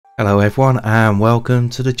Hello everyone and welcome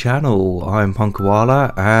to the channel. I'm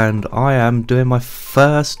Punkoala and I am doing my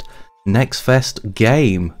first Next Fest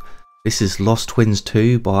game. This is Lost Twins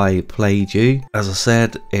 2 by PlayU. As I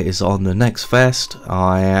said, it is on the Next Fest.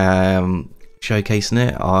 I am showcasing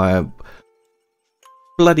it. I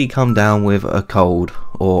bloody come down with a cold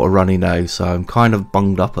or a runny nose, so I'm kind of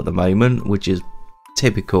bunged up at the moment, which is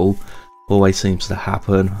typical. Always seems to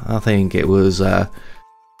happen. I think it was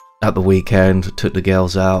at the weekend, took the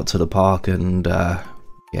girls out to the park and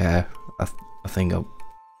yeah, I think I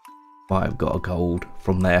might have got a cold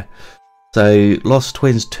from there. So Lost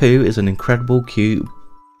Twins 2 is an incredible cute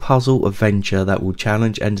puzzle adventure that will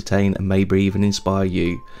challenge, entertain and maybe even inspire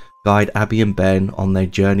you. Guide Abi and Ben on their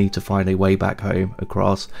journey to find a way back home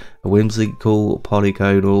across a whimsical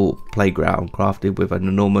polygonal playground crafted with an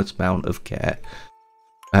enormous amount of care.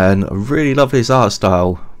 And I really love this art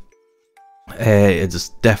style. It's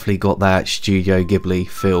definitely got that Studio Ghibli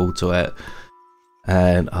feel to it,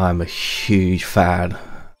 and I'm a huge fan.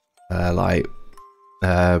 Princess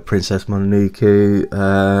Mononoke,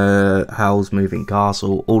 Howl's Moving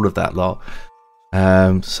Castle, all of that lot.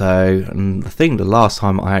 And the last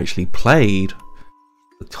time I actually played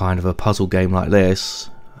kind of a puzzle game like this,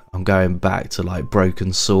 I'm going back to like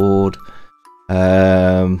Broken Sword,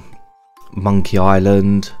 Monkey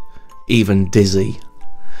Island, even Dizzy,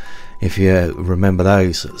 if you remember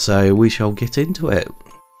those. So we shall get into it.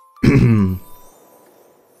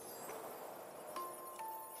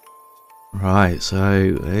 Right,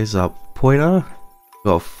 so here's our pointer.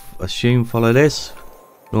 Got to assume follow this.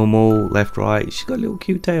 Normal, left, right. She's got a little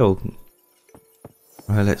cute tail.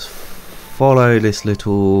 Right, let's follow this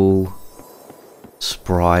little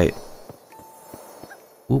sprite.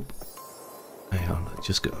 Whoop. Hang on,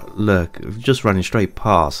 look, just running straight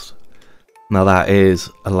past. Now that is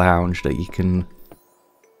a lounge that you can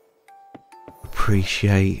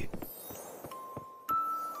appreciate.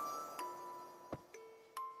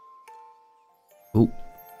 Oh,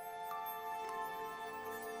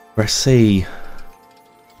 press C.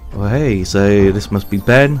 Oh hey, so this must be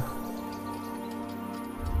Ben.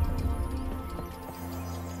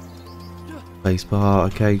 Spacebar,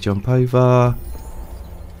 okay, jump over.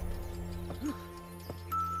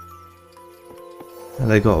 And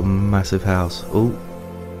they got a massive house. Oh,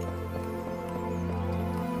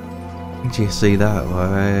 did you see that?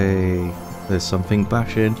 Way, there's something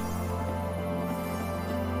bashing.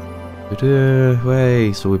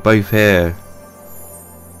 Way, so we're both here.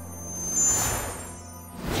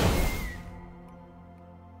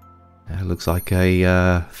 It looks like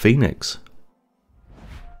a phoenix.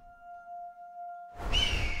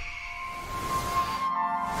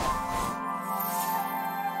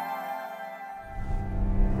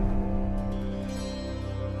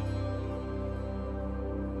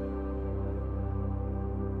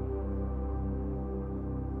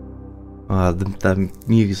 The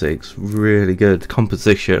music's really good. The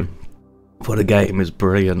composition for the game is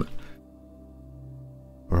brilliant.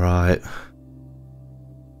 Right.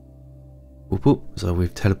 Whoop, whoop. So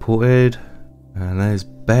we've teleported. And there's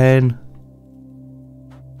Ben.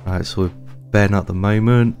 Right, so we're Ben at the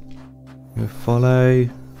moment. We follow.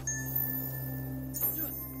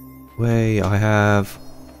 Way, I have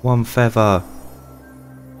one feather.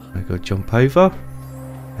 I gotta jump over.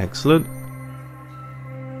 Excellent.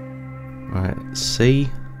 Right, C.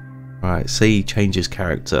 Right, C changes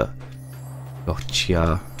character.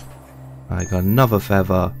 Gotcha. I got another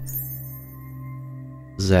feather.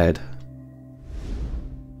 Z.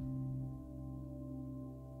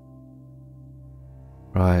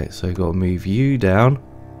 Right, so got to move you down.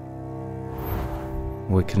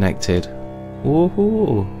 We're connected.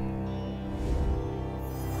 Woohoo!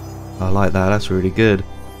 I like that. That's really good.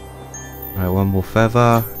 Right, one more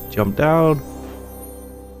feather. Jump down.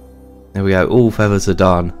 There we go, all feathers are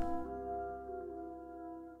done.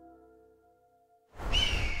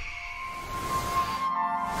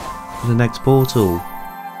 The next portal.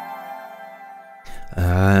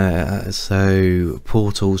 So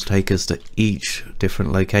portals take us to each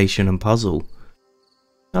different location and puzzle.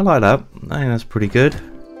 I like that. I think that's pretty good.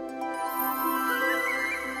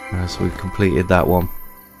 So we've completed that one.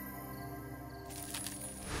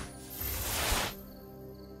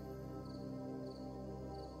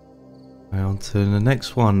 On to the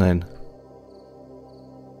next one then.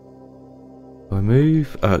 Do I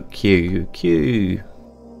move? Q. Q.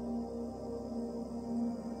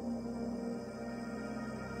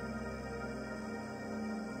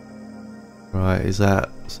 Right, is that...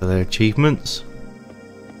 so they're achievements?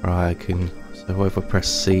 Right, I can... so if I press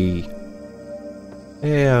C...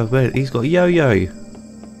 yeah, but he's got a yo-yo!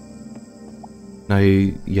 No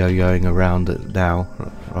yo-yoing around it now.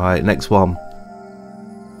 Right, next one.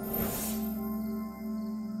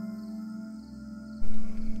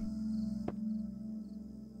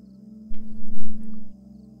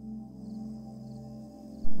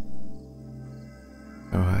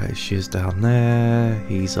 Alright, she's down there,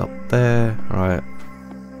 he's up there. Right,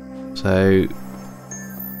 so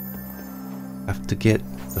have to get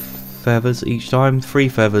the feathers each time, 3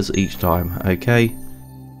 feathers each time. Okay,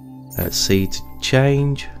 let's see to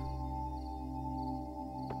change.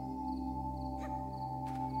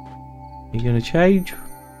 Are you gonna change?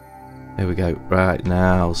 There we go. Right,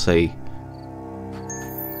 now see.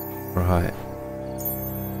 Right,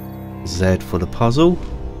 Z for the puzzle.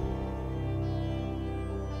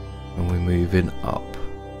 And we're moving up.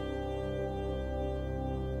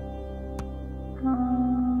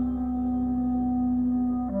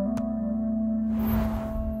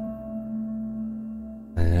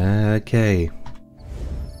 Okay.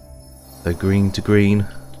 So green to green.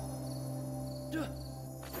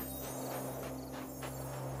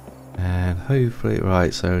 And hopefully,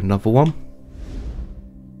 right, so another one.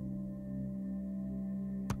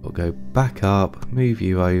 We'll go back up, move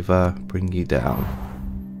you over, bring you down.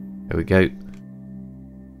 There we go.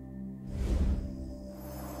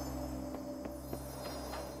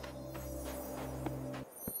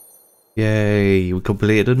 Yay, we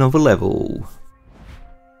completed another level.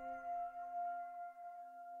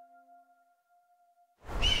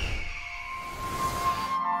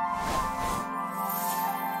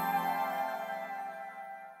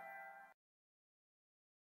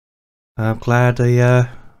 I'm glad I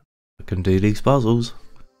can do these puzzles.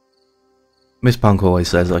 Miss Punk always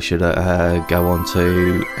says I should go on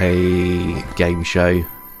to a game show.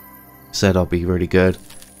 Said I'll be really good.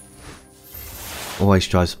 Always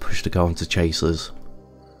tries to push the go on to chasers.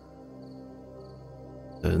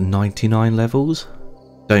 99 levels.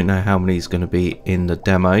 Don't know how many is going to be in the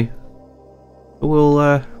demo. But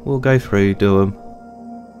we'll go through, do them.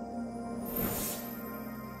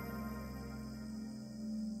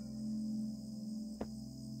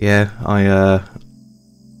 Yeah, I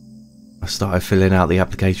started filling out the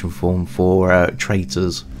application form for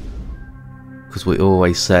traitors, because we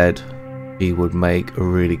always said he would make a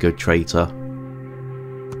really good traitor.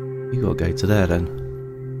 You gotta go to there then.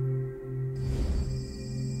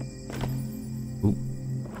 Ooh.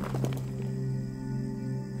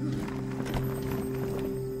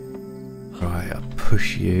 Right, I'll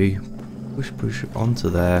push you. Push onto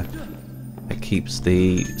there. It keeps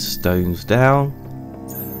the stones down.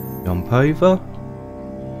 Jump over.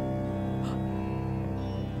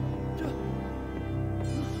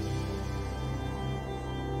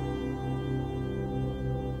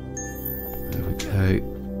 There we go.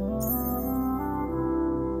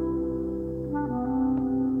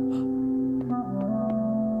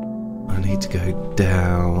 I need to go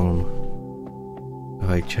down. Oh,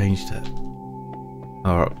 I changed it.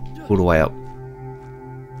 Alright, all the way up.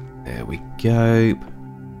 There we go.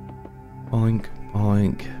 Boink,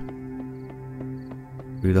 boink.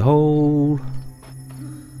 Through the hole.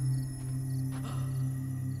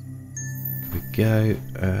 There we go.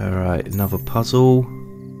 Alright, another puzzle.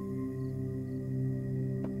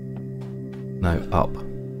 No, up.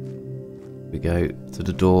 We go to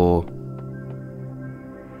the door.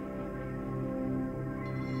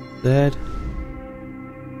 Dead.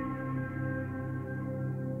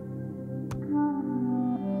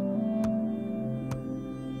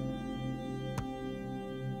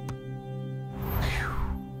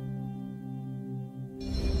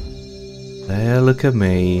 There, look at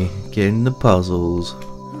me, getting the puzzles.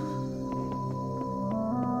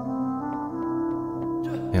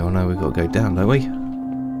 Yeah, I know we've got to go down, don't we?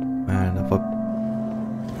 Man, have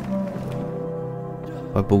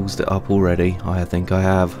I ballsed it up already? I think I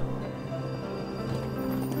have.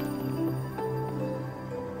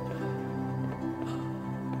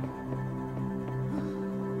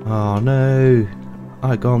 Oh no,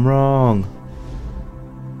 I gone wrong.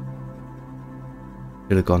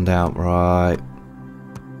 Should have gone down, right.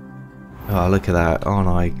 Oh, look at that. Aren't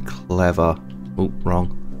I clever? Oh,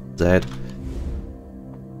 wrong. Z.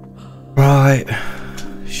 Right.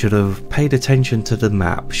 Should have paid attention to the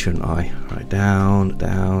map, shouldn't I? Right, down,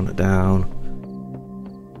 down, down.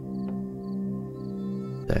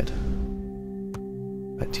 Z.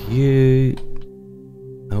 Back to you.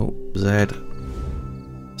 Oh, Z.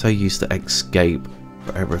 So used to escape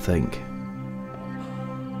for everything.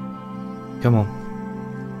 Come on.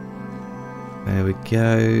 There we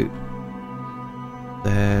go.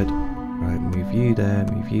 There. Right, move you there,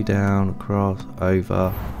 move you down, across,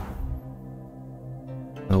 over.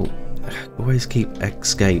 Oh, always keep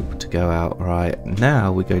escape to go out. Right,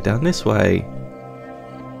 now we go down this way.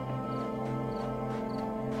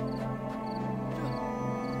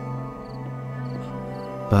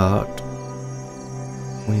 but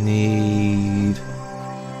we need...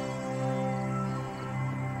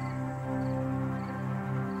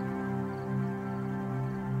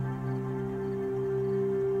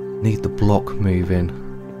 Need the block moving.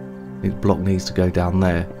 The block needs to go down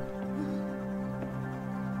there.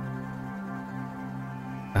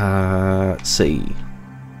 Let's see.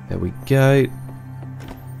 There we go.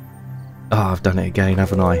 Oh, I've done it again,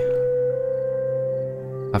 haven't I?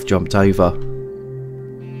 I've jumped over.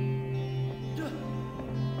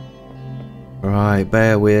 Right,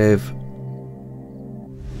 bear with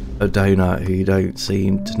a donut who don't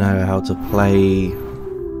seem to know how to play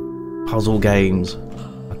puzzle games.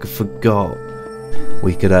 I forgot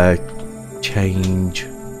we could change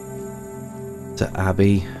to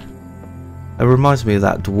Abi. It reminds me of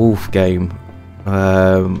that dwarf game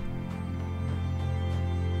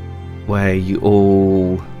where you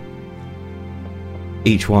all,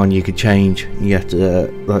 each one you could change. You have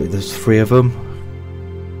to, like, there's 3 of them.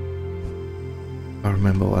 I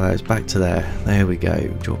remember what that is. Back to there. There we go.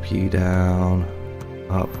 Drop you down,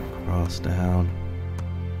 up, across, down.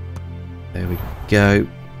 There we go.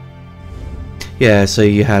 Yeah, so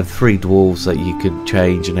you had 3 dwarves that you could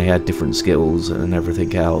change, and they had different skills and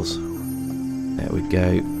everything else. There we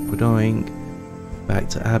go. We're going back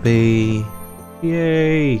to Abi.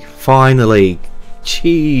 Yay! Finally!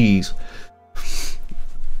 Jeez!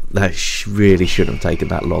 That really shouldn't have taken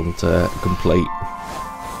that long to complete.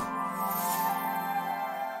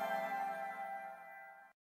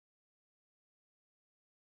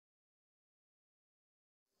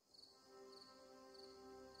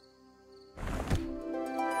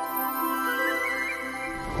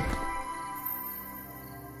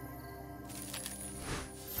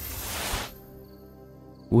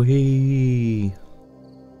 Whee!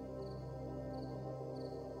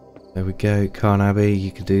 There we go. Can't Abi, you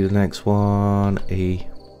can do the next one. E.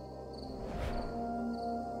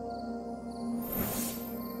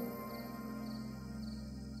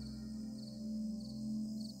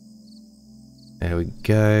 There we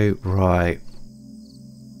go. Right.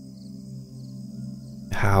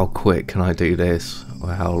 How quick can I do this?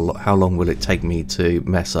 Or how long will it take me to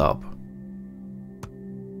mess up?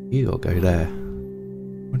 You gotta go there.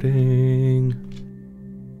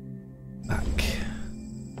 Back.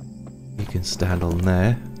 You can stand on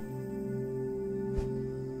there.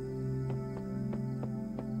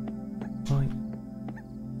 Right.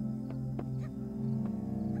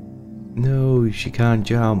 No, she can't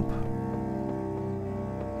jump.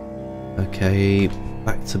 Okay,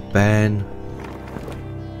 back to Ben.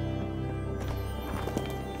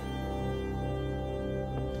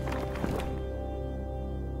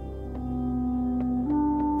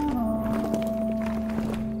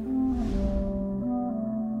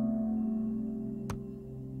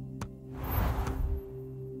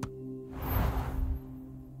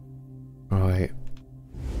 Right.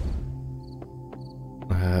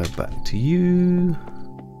 Back to you.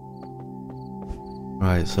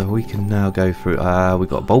 Right, so we can now go through. We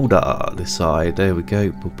got a boulder this side. There we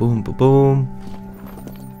go. Boom, boom, boom, boom.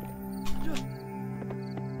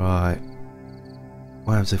 Right.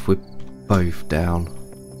 What happens if we're both down?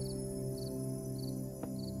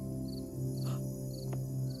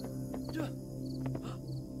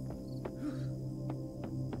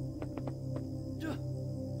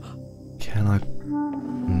 Can I?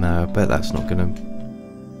 No, I bet that's not gonna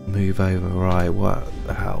move over. Right, what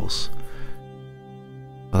else?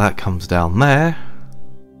 Well, that comes down there.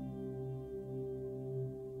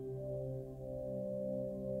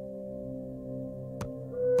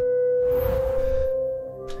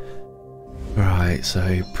 Right,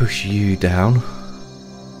 so push you down.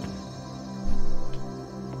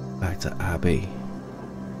 Back to Abi.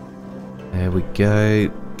 There we go.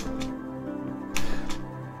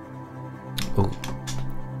 Oh,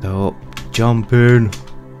 stop jumping.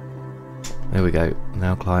 There we go.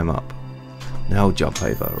 Now climb up. Now jump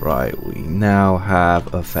over. Right, we now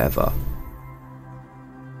have a feather.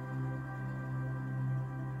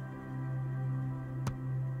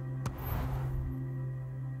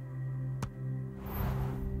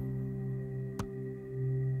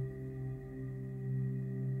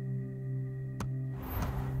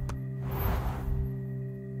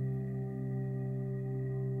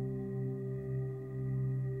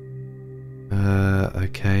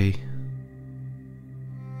 Okay.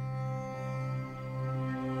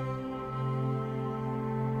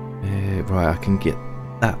 Right, I can get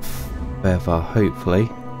that feather, hopefully.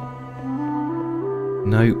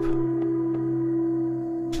 Nope.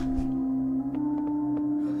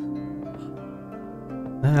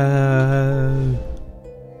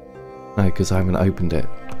 No, because I haven't opened it.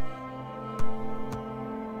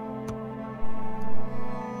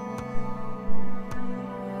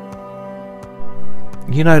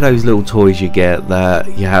 you know those little toys you get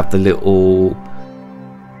that you have the little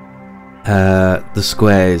the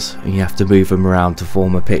squares and you have to move them around to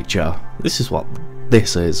form a picture? This is what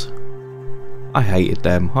this is. I hated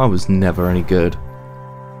them. I was never any good.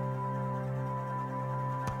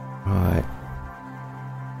 Right.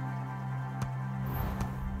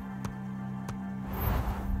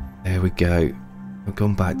 There we go. We've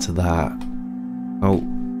gone back to that. Oh,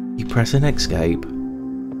 you pressing escape?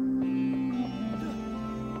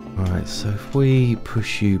 Right, so if we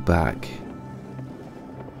push you back.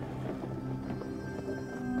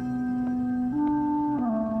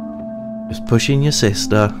 Just pushing your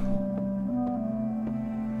sister.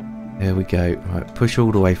 There we go. Right, push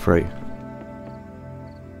all the way through.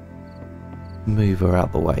 Move her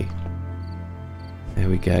out the way. There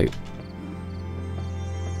we go.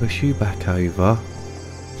 Push you back over.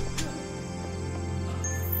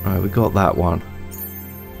 Right, we got that one.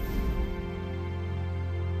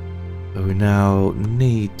 So we now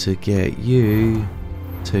need to get you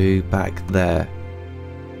to back there.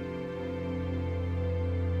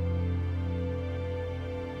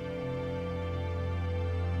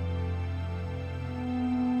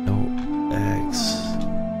 No, X.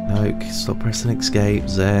 No, stop pressing escape.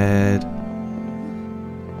 Z.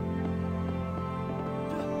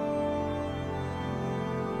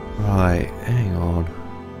 Right, hang on.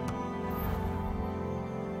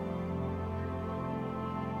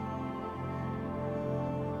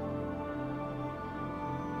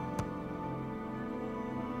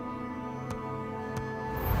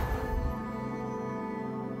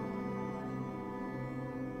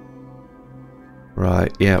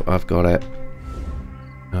 Right, yeah, I've got it.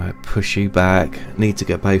 Right, push you back. Need to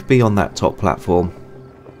get both. Be on that top platform.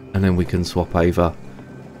 And then we can swap over.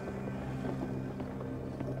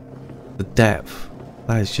 The depth.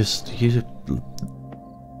 That is just... you're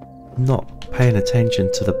not paying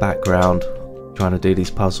attention to the background trying to do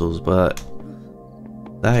these puzzles, but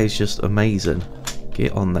that is just amazing.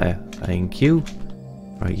 Get on there. Thank you.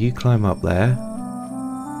 Right, you climb up there.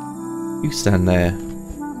 You stand there.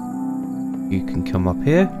 You can come up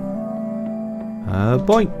here.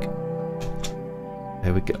 Boink.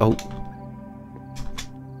 There we go. Oh.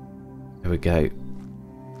 There we go.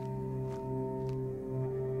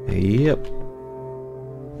 Yep.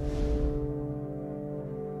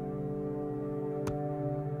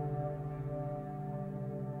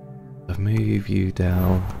 Move you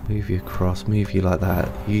down. Move you across. Move you like that.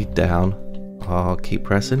 You down. I'll keep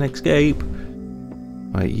pressing escape.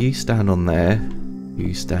 Right, you stand on there.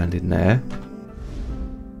 You stand in there.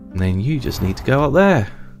 And then you just need to go up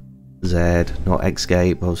there. Z, not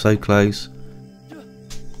escape. I was so close.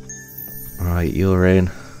 Right, you're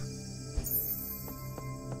in.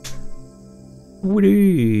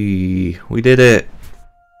 Whee! We did it.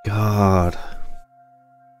 God.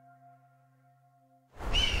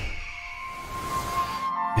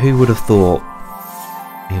 Who would have thought,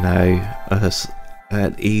 you know,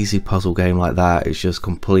 an easy puzzle game like that is just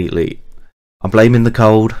completely... I'm blaming the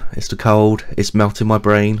cold. It's the cold. It's melting my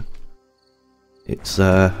brain. It's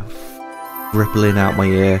rippling out my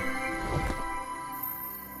ear.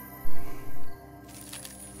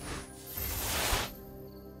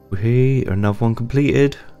 Another one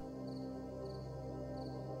completed.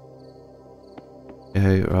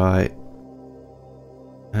 Okay, right.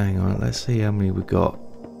 Hang on, let's see how many we got.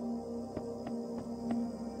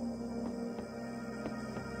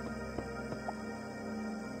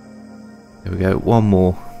 There we go, one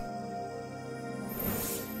more.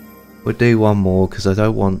 We'll do one more because I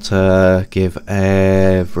don't want to give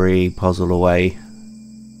every puzzle away.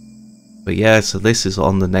 But yeah, so this is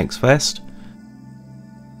on the next fest.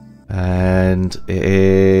 And it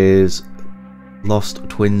is Lost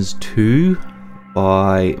Twins 2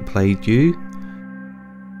 by Played You.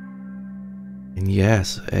 And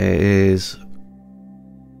yes, it is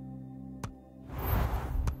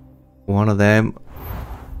one of them.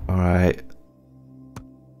 Alright.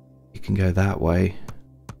 You can go that way.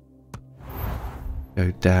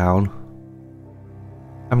 Go down.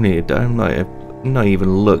 I'm not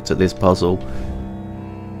even looked at this puzzle.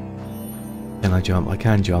 Can I jump? I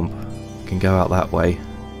can jump. I can go out that way.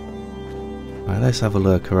 Alright, let's have a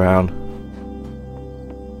look around.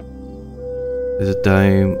 There's a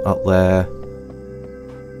dome up there.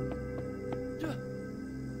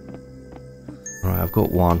 Right, I've got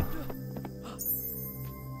one.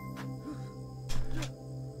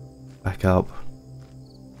 Back up.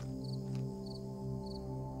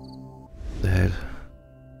 Dead.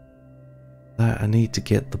 That I need to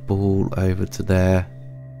get the ball over to there.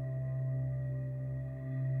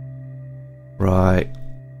 Right.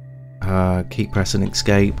 Keep pressing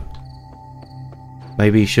escape.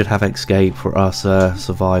 Maybe you should have escape for us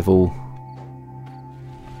survival.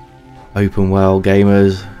 Open world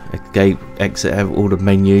gamers. Escape, exit all the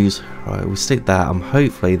menus. Right, we'll stick that.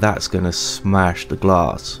 Hopefully that's going to smash the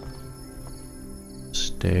glass.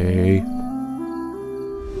 Stay.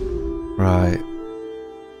 Right.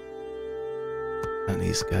 That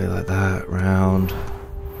needs to go like that, round.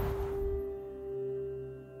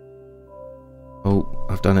 Oh,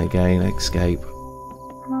 I've done it again. Escape.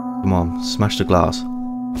 Come on, smash the glass.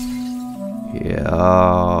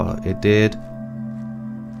 Yeah, it did.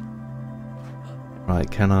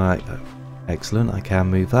 Right, can I... Excellent, I can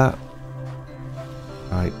move that.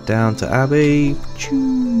 Right, down to Abby.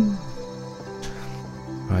 Choo.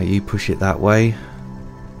 Right, you push it that way.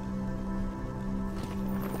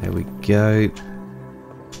 There we go.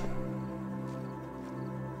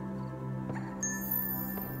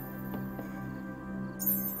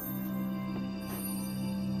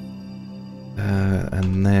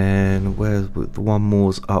 And then where's the one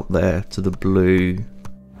more's up there to the blue.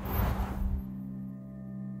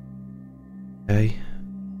 Okay.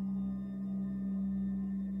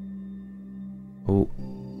 Oh.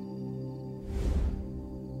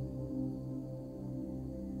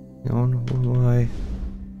 Hang on, why?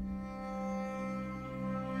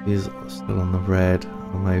 He's still on the red.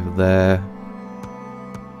 I'm over there.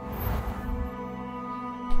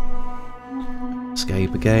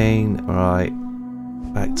 Escape again. Alright.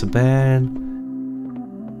 Back to Ben.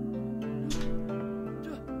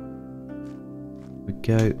 We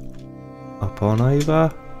go up on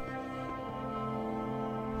over.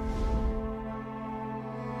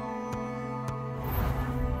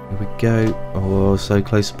 Here we go. Oh, so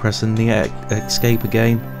close to pressing the escape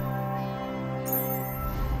again.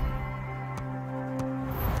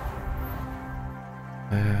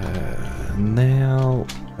 Now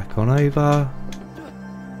back on over.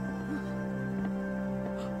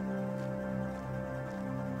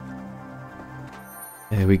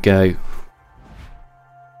 There we go.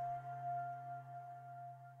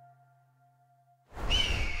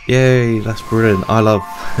 Yay, that's brilliant. I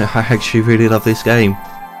actually really love this game.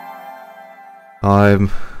 I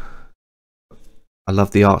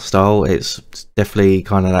love the art style. It's definitely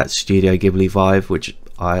kind of that Studio Ghibli vibe, which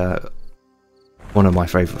one of my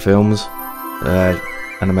favourite films.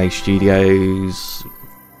 Anime studios.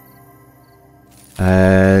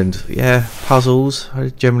 And yeah, puzzles. I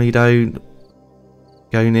generally don't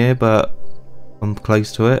go near, but I'm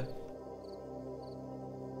close to it.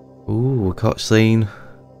 Ooh, a cutscene.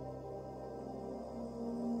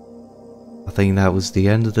 I think that was the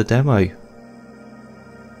end of the demo.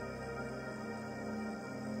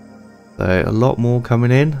 So a lot more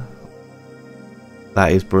coming in.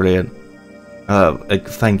 That is brilliant.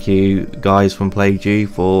 Thank you guys from PlayG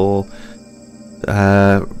for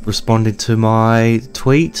responding to my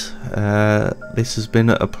tweet. This has been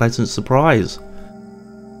a pleasant surprise.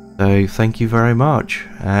 So thank you very much,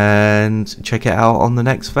 and check it out on the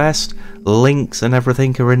next fest. Links and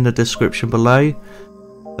everything are in the description below.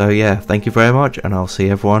 So yeah, thank you very much, and I'll see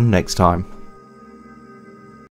everyone next time.